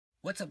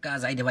What's up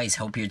guys, iDevice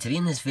Help here. Today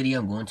in this video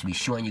I'm going to be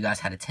showing you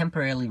guys how to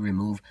temporarily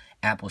remove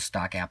Apple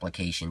stock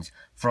applications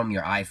from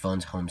your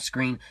iPhone's home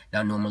screen.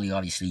 Now normally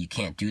obviously you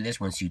can't do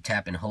this. Once you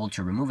tap and hold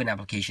to remove an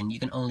application,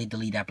 you can only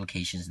delete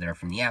applications that are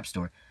from the App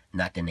Store,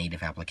 not the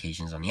native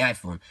applications on the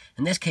iPhone.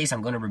 In this case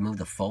I'm going to remove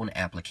the phone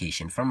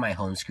application from my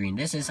home screen.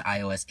 This is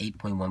iOS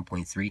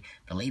 8.1.3,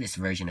 the latest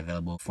version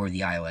available for the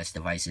iOS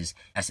devices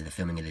as of the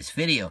filming of this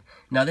video.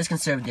 Now this can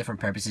serve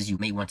different purposes. You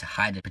may want to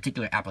hide a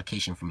particular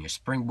application from your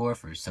springboard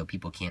so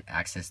people can't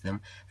access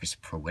them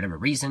for whatever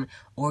reason,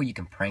 or you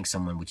can prank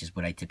someone, which is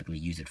what I typically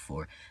use it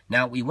for.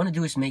 Now what you want to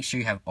do is make sure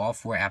you have all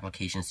 4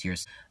 applications here,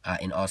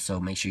 and also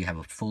make sure you have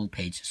a full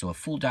page, so a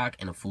full dock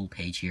and a full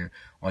page here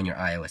on your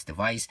iOS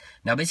device.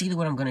 Now basically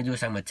what I'm going to do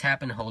is I'm going to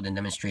tap and hold and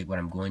demonstrate what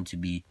I'm going to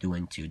be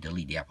doing to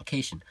delete the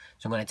application.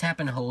 So I'm going to tap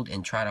and hold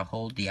and try to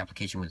hold the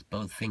application with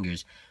both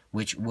fingers,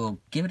 which will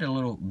give it a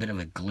little bit of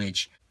a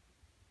glitch,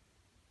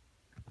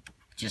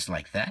 just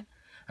like that.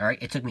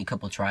 Alright, it took me a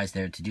couple tries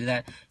there to do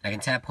that. I can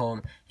tap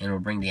home and it will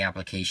bring the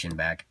application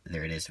back.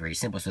 There it is, very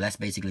simple. So that's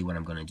basically what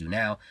I'm going to do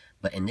now.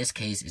 But in this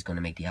case, it's going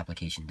to make the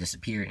application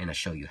disappear, and I'll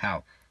show you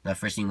how. Now,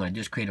 first thing you want to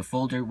do is create a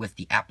folder with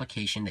the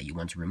application that you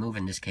want to remove.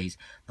 In this case,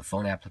 the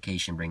phone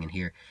application, bring in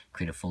here,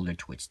 create a folder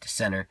to its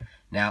center.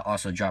 Now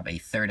also drop a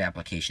third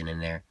application in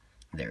there.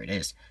 There it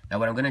is. Now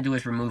what I'm going to do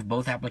is remove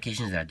both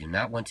applications that I do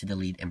not want to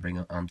delete and bring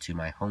them onto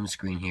my home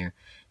screen here.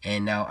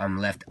 And now I'm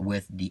left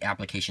with the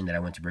application that I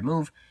want to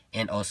remove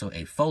and also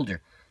a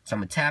folder. So I'm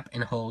going to tap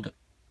and hold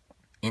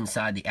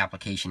inside the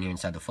application here,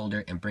 inside the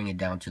folder, and bring it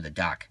down to the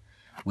dock,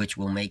 which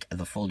will make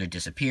the folder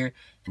disappear.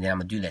 And then I'm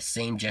going to do that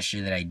same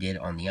gesture that I did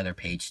on the other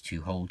page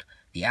to hold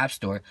the App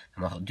Store.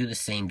 I'm going to do the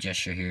same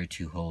gesture here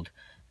to hold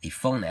the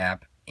phone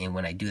app. And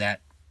when I do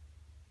that,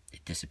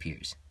 it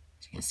disappears.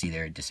 So you can see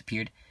there it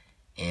disappeared.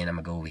 And I'm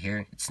going to go over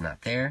here. It's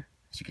not there.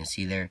 As you can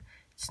see there,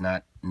 it's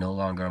no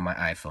longer on my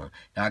iPhone.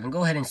 Now I can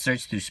go ahead and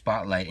search through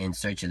Spotlight and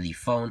search the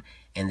phone,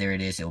 and there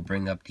it is. It will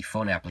bring up the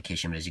phone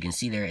application, but as you can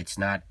see there, it's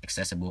not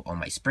accessible on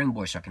my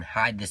springboard, so I can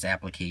hide this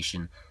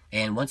application.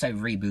 And once I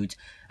reboot,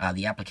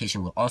 the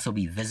application will also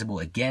be visible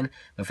again,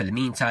 but for the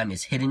meantime,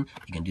 it's hidden.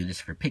 You can do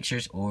this for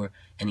pictures or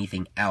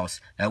anything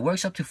else. Now it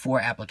works up to 4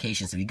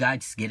 applications. If you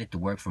guys get it to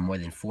work for more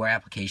than 4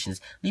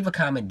 applications, leave a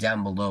comment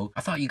down below.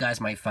 I thought you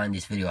guys might find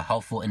this video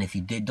helpful, and if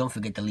you did, don't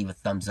forget to leave a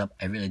thumbs up.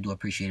 I really do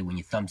appreciate it when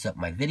you thumbs up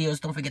my videos.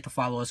 Don't forget to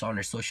follow us on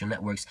our social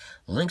networks.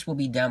 Links will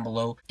be down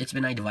below. It's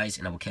been iDevice,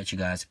 and I will catch you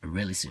guys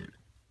really soon.